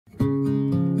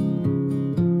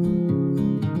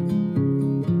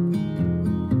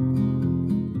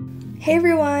Hey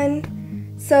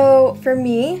everyone! So for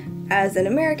me, as an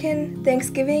American,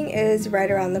 Thanksgiving is right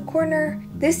around the corner.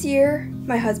 This year,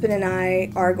 my husband and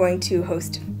I are going to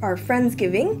host our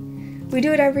Friendsgiving. We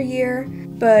do it every year,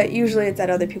 but usually it's at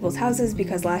other people's houses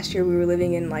because last year we were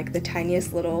living in like the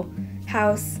tiniest little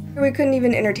house. We couldn't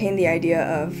even entertain the idea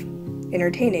of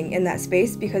entertaining in that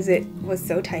space because it was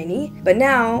so tiny. But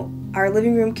now, our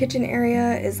living room kitchen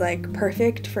area is like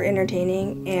perfect for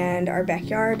entertaining and our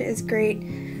backyard is great.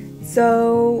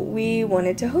 So we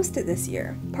wanted to host it this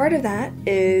year. Part of that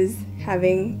is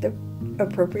having the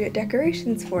appropriate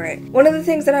decorations for it. One of the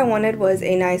things that I wanted was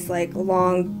a nice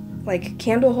long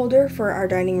candle holder for our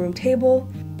dining room table.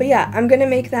 But yeah, I'm gonna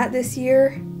make that this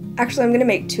year. Actually, I'm gonna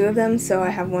make two of them, so I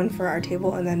have one for our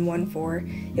table and then one for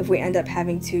if we end up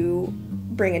having to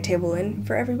bring a table in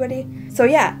for everybody. So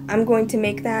yeah, I'm going to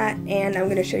make that and I'm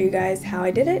gonna show you guys how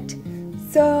I did it.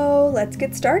 So let's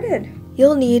get started.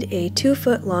 You'll need a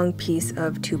 2-foot long piece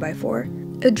of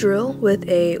 2x4, a drill with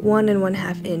a 1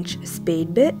 1/2 inch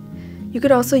spade bit. You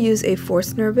could also use a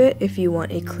Forstner bit if you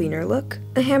want a cleaner look,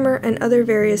 a hammer and other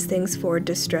various things for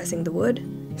distressing the wood,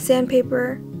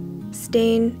 sandpaper,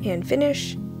 stain and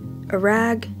finish, a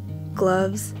rag,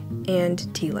 gloves,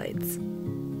 and tea lights.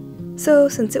 So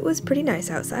since it was pretty nice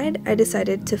outside, I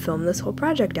decided to film this whole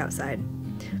project outside.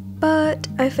 But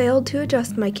I failed to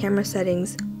adjust my camera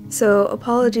settings, so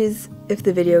apologies if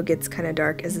the video gets kind of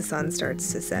dark as the sun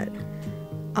starts to set.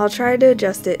 I'll try to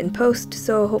adjust it in post,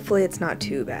 so hopefully it's not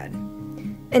too bad.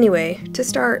 Anyway, to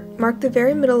start, mark the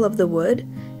very middle of the wood,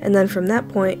 and then from that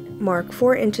point, mark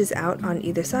 4 inches out on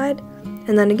either side,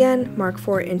 and then again, mark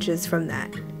 4 inches from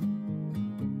that.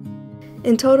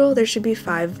 In total, there should be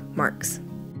 5 marks.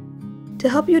 To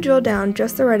help you drill down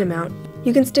just the right amount,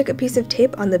 you can stick a piece of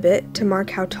tape on the bit to mark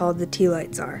how tall the tea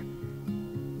lights are.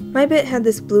 My bit had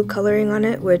this blue coloring on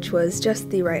it, which was just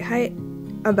the right height,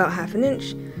 about 1/2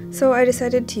 inch, so I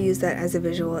decided to use that as a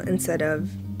visual instead of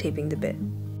taping the bit.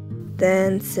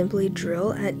 Then simply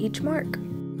drill at each mark.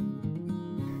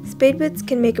 Spade bits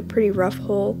can make a pretty rough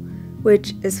hole,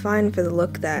 which is fine for the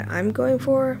look that I'm going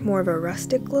for, more of a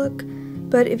rustic look,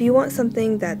 but if you want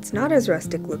something that's not as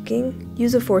rustic looking,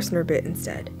 use a Forstner bit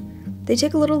instead. They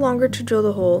take a little longer to drill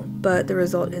the hole, but the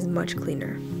result is much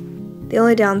cleaner. The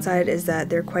only downside is that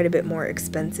they're quite a bit more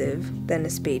expensive than a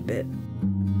spade bit.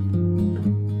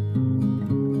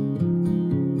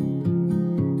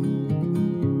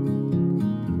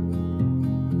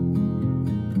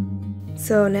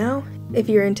 So now, if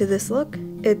you're into this look,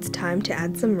 it's time to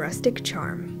add some rustic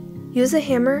charm. Use a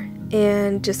hammer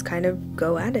and just kind of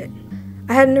go at it.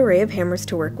 I had an array of hammers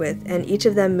to work with, and each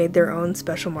of them made their own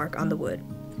special mark on the wood.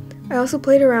 I also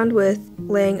played around with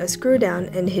laying a screw down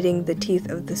and hitting the teeth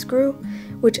of the screw,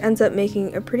 which ends up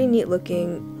making a pretty neat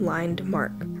looking lined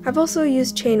mark. I've also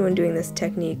used chain when doing this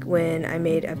technique when I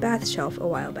made a bath shelf a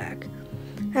while back.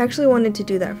 I actually wanted to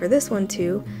do that for this one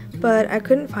too, but I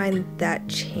couldn't find that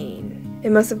chain.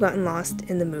 It must have gotten lost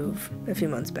in the move a few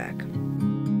months back.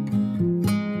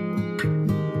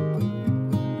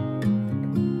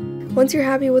 Once you're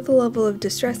happy with the level of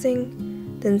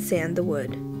distressing, then sand the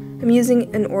wood. I'm using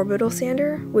an orbital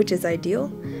sander, which is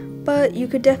ideal, but you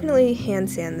could definitely hand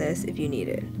sand this if you need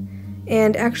it.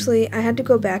 And actually, I had to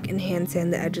go back and hand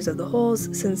sand the edges of the holes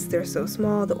since they're so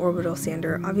small, the orbital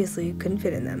sander obviously couldn't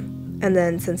fit in them. And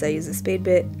then since I use a spade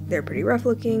bit, they're pretty rough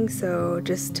looking, so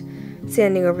just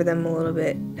sanding over them a little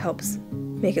bit helps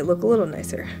make it look a little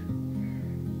nicer.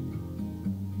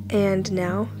 And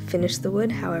now, finish the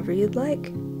wood however you'd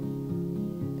like.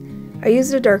 I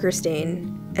used a darker stain,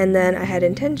 and then I had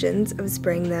intentions of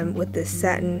spraying them with this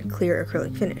satin clear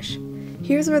acrylic finish.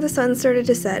 Here's where the sun started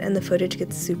to set and the footage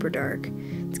gets super dark.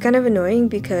 It's kind of annoying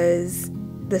because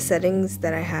the settings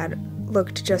that I had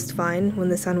looked just fine when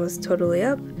the sun was totally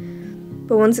up,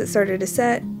 but once it started to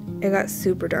set, it got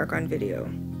super dark on video.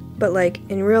 But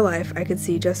in real life, I could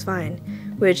see just fine,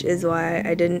 which is why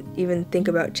I didn't even think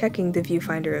about checking the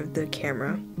viewfinder of the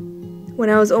camera. When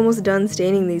I was almost done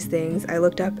staining these things, I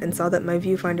looked up and saw that my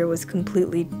viewfinder was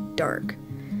completely dark,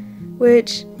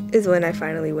 which is when I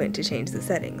finally went to change the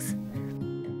settings.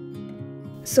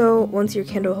 So once your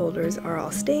candle holders are all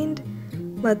stained,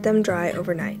 let them dry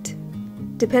overnight.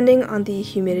 Depending on the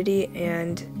humidity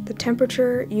and the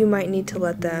temperature, you might need to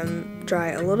let them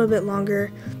dry a little bit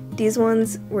longer. These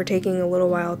ones were taking a little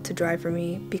while to dry for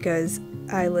me because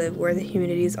I live where the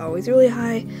humidity is always really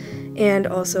high, and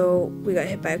also we got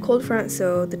hit by a cold front,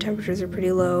 so the temperatures are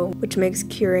pretty low, which makes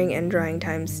curing and drying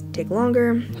times take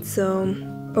longer, so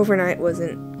overnight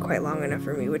wasn't quite long enough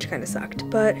for me, which kind of sucked.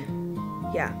 But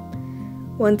yeah,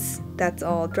 once that's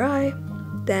all dry,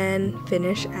 then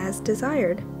finish as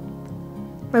desired.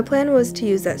 My plan was to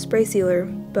use that spray sealer,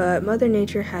 but Mother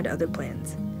Nature had other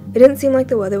plans. It didn't seem like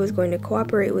the weather was going to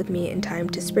cooperate with me in time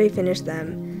to spray finish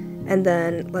them, and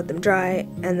then let them dry,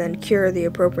 and then cure the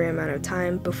appropriate amount of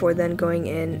time before then going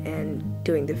in and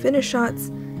doing the finish shots,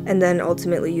 and then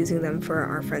ultimately using them for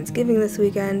our Friendsgiving this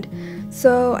weekend.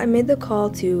 So I made the call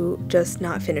to just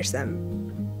not finish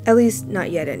them. At least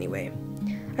not yet anyway.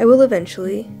 I will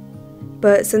eventually,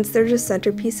 but since they're just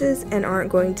centerpieces and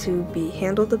aren't going to be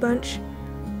handled a bunch,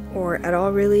 or at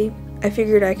all really, I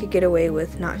figured I could get away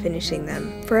with not finishing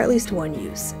them for at least one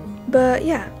use. But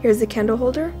yeah, here's the candle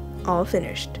holder, all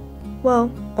finished. Well,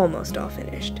 almost all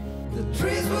finished. The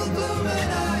trees will bloom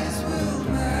and ice will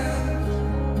melt.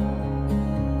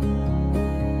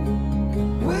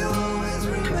 We'll always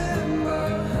remember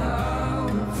how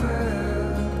it felt.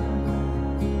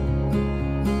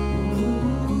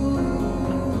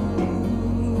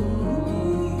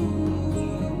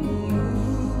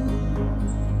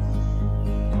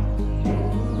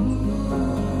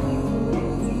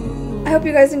 I hope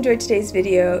you guys enjoyed today's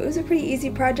video. It was a pretty easy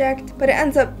project, but it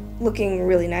ends up looking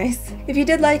really nice. If you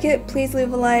did like it, please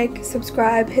leave a like,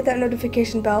 subscribe, hit that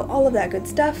notification bell, all of that good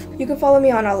stuff. You can follow me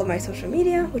on all of my social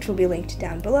media, which will be linked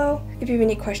down below. If you have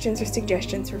any questions or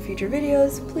suggestions for future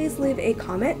videos, please leave a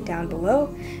comment down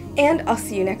below, and I'll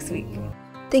see you next week.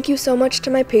 Thank you so much to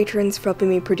my patrons for helping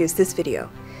me produce this video.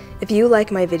 If you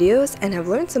like my videos and have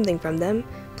learned something from them,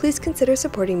 please consider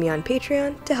supporting me on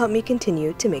Patreon to help me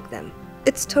continue to make them.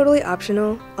 It's totally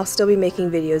optional. I'll still be making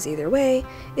videos either way.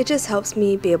 It just helps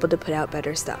me be able to put out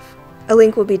better stuff. A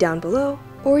link will be down below,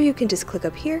 or you can just click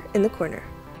up here in the corner.